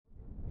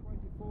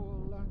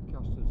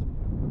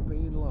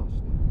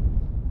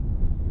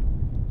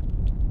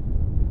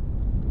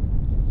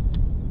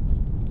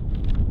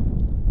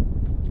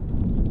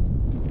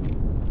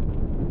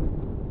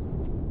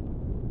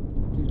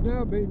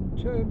been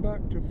turned back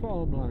to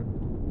farmland.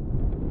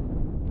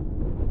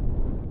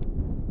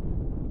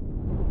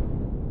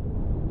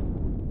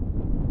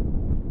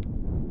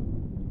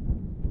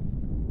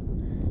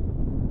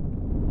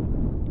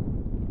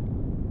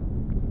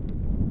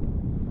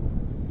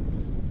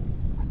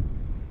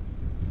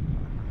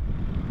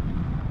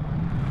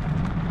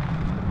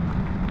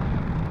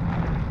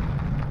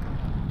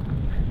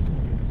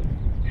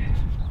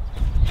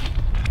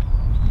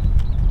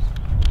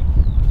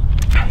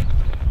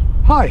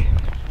 Hi,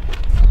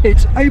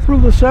 it's April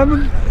the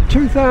 7th,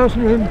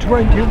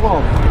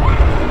 2021.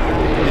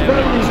 It's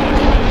very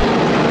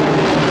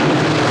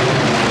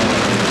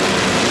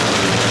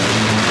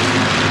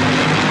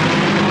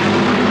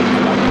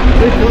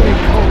literally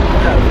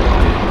cold out.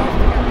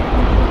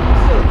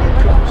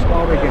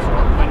 Start again.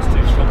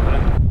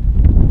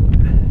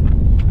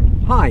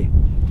 Hi,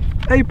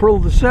 April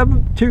the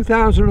 7th,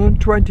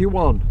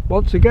 2021.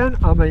 Once again,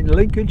 I'm in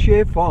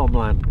Lincolnshire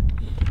farmland.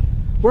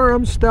 Where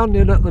I'm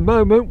standing at the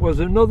moment was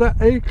another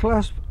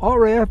A-class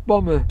RAF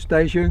bomber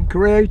station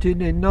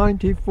created in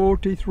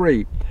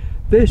 1943.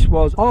 This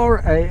was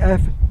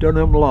RAF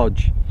Dunham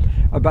Lodge,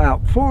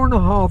 about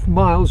 4.5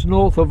 miles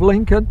north of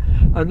Lincoln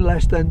and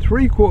less than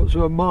 3/4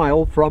 of a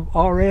mile from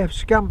RAF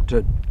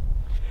Scampton.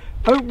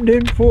 Opened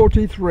in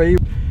 43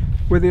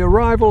 with the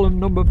arrival of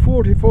number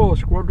 44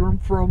 Squadron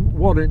from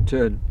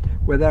Waddington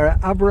with their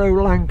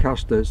Avro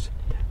Lancasters.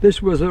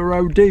 This was a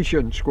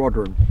Rhodesian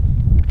squadron.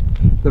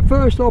 The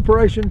first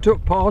operation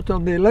took part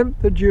on the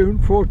 11th of June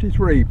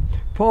 43,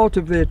 part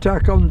of the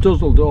attack on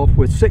Dusseldorf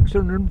with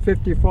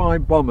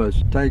 655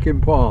 bombers taking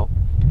part.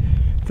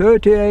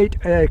 38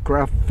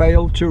 aircraft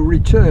failed to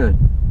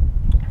return.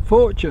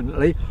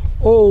 Fortunately,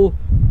 all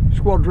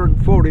Squadron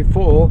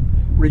 44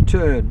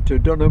 returned to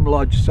Dunham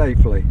Lodge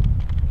safely.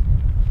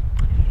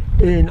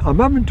 I'm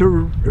having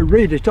to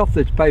read it off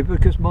this paper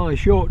because my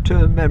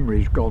short-term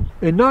memory's gone.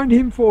 In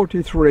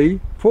 1943,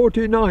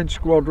 49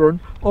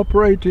 Squadron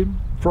operated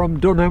from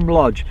Dunham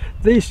Lodge.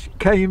 This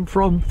came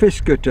from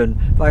Fiskerton.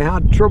 They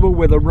had trouble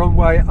with the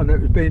runway and it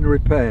was being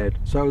repaired,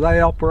 so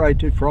they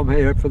operated from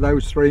here for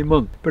those 3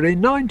 months. But in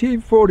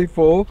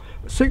 1944,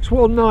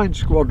 619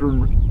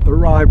 Squadron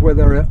arrived with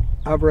their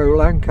Avro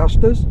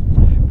Lancasters.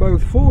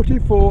 Both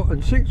 44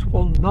 and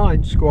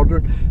 619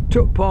 Squadron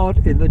took part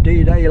in the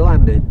D-Day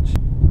landings.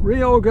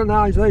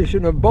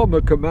 Reorganisation of Bomber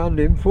Command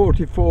in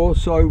 44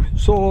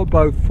 saw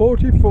both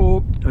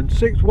 44 and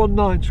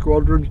 619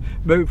 squadrons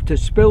move to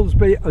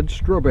Spilsby and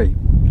Strubby.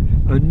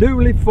 A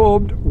newly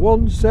formed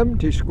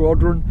 170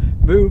 Squadron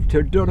moved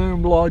to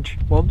Dunham Lodge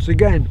once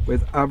again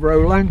with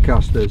Avro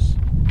Lancasters.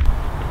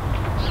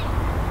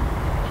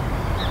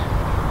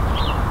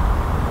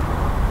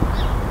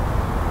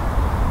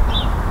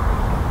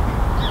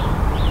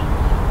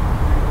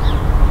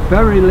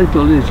 Very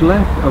little is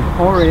left of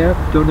RAF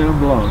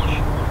Dunham Lodge.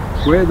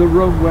 Where the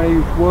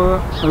runways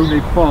were, only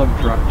farm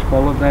tracks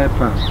followed their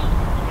path.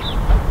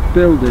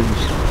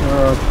 Buildings, there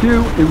are a few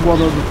in one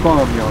of the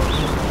farmyards,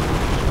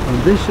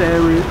 and this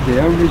area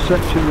the only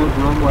section of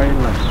runway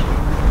left.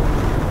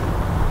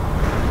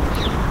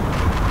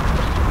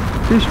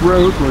 This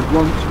road was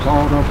once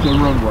part of the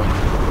runway.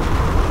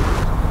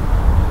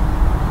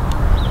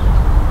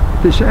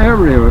 This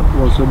area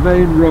was the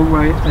main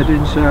runway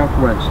heading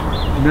southwest,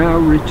 now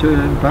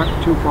returned back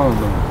to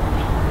farmland.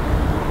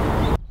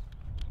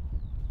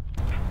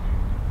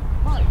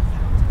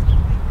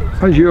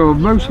 As you'll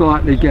most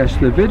likely guess,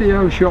 the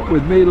video shot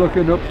with me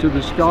looking up to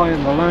the sky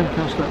and the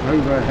Lancaster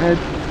overhead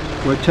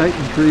were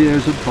taken 3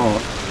 years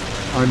apart.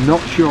 I'm not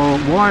sure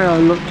why I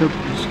looked up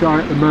at the sky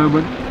at the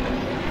moment,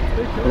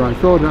 but I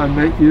thought I'd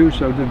make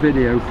use of the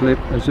video clip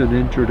as an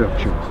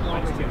introduction.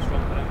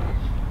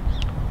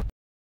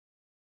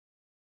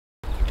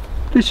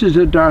 This is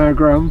a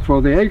diagram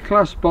for the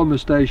A-class bomber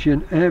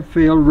station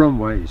airfield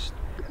runways.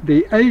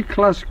 The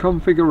A-class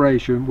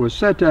configuration was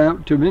set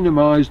out to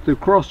minimise the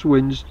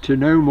crosswinds to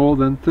no more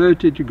than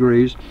 30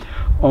 degrees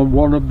on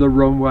one of the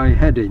runway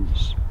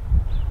headings.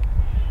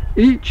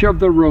 Each of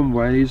the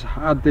runways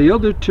had the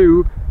other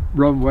 2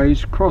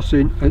 runways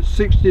crossing at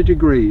 60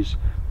 degrees,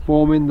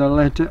 forming the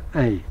letter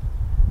A.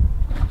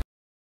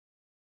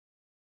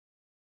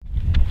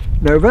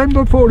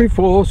 November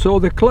 44 saw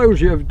the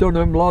closure of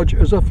Dunham Lodge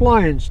as a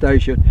flying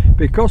station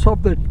because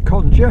of the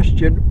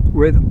congestion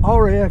with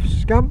RAF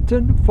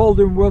Scampton,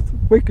 Foldenworth,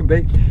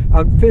 Wickenby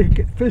and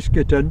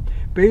Fiskerton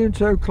being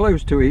so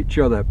close to each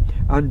other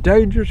and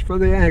dangerous for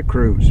the air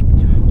crews.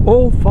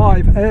 All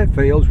 5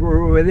 airfields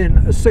were within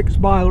a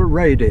 6-mile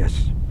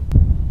radius.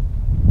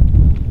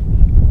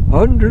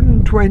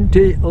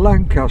 120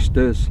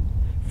 Lancasters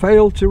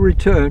failed to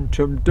return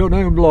to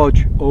Dunham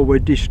Lodge or were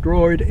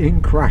destroyed in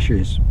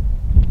crashes.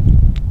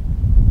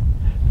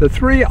 The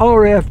 3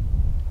 RAF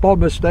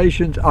bomber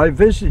stations I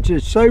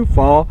visited so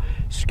far,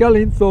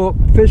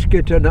 Skellingthorpe,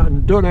 Fiskerton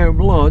and Dunham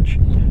Lodge,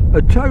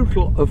 a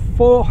total of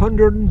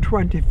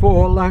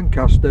 424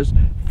 Lancasters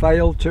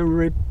failed to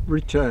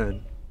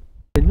return.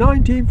 In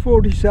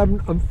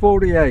 1947 and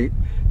 48,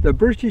 The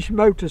British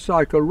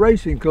Motorcycle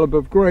Racing Club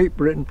of Great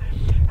Britain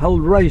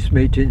held race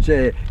meetings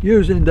here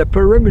using the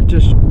perimeter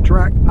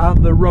track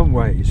and the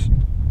runways.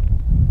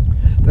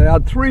 They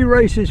had 3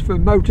 races for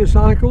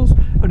motorcycles,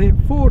 and in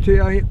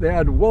 48 they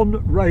had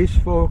 1 race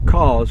for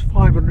cars,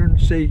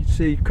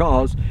 500cc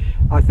cars.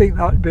 I think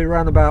that would be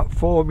around about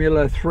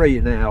Formula 3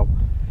 now.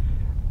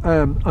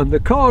 And the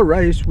car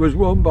race was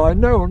won by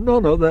none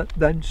other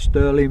than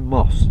Stirling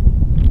Moss.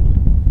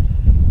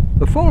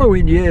 The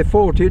following year,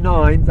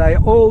 49, they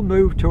all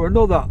moved to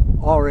another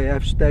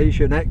RAF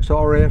station,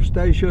 ex-RAF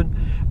station,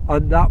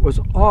 and that was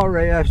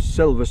RAF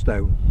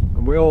Silverstone.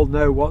 And we all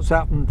know what's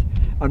happened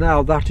and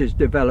how that is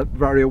developed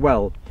very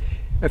well.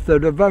 If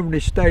they'd have only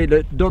stayed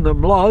at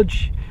Dunham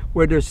Lodge,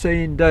 we'd have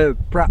seen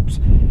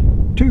perhaps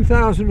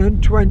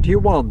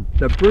 2021,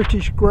 the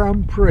British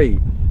Grand Prix,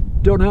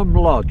 Dunham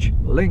Lodge,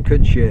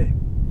 Lincolnshire.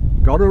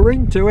 Got a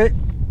ring to it.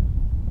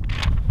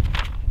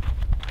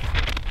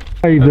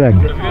 Hey then.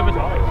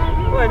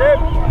 Hi, Ned.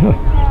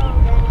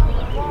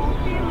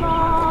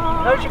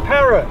 How's your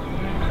parrot?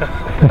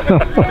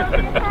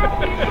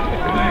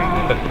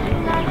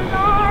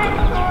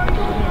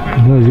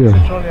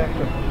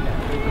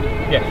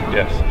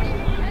 Yes.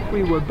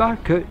 We were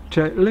back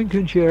at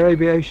Lincolnshire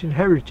Aviation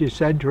Heritage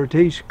Centre at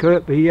East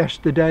Kirkby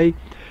yesterday.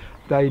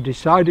 They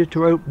decided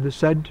to open the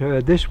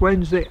centre this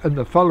Wednesday and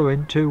the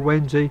following 2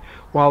 Wednesday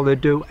while they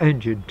do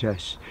engine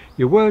tests.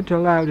 You weren't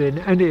allowed in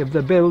any of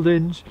the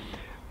buildings,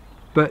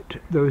 but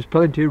there was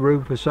plenty of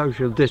room for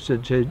social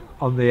distancing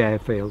on the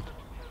airfield.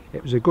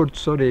 It was a good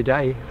sunny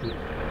day. It was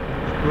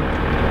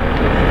good.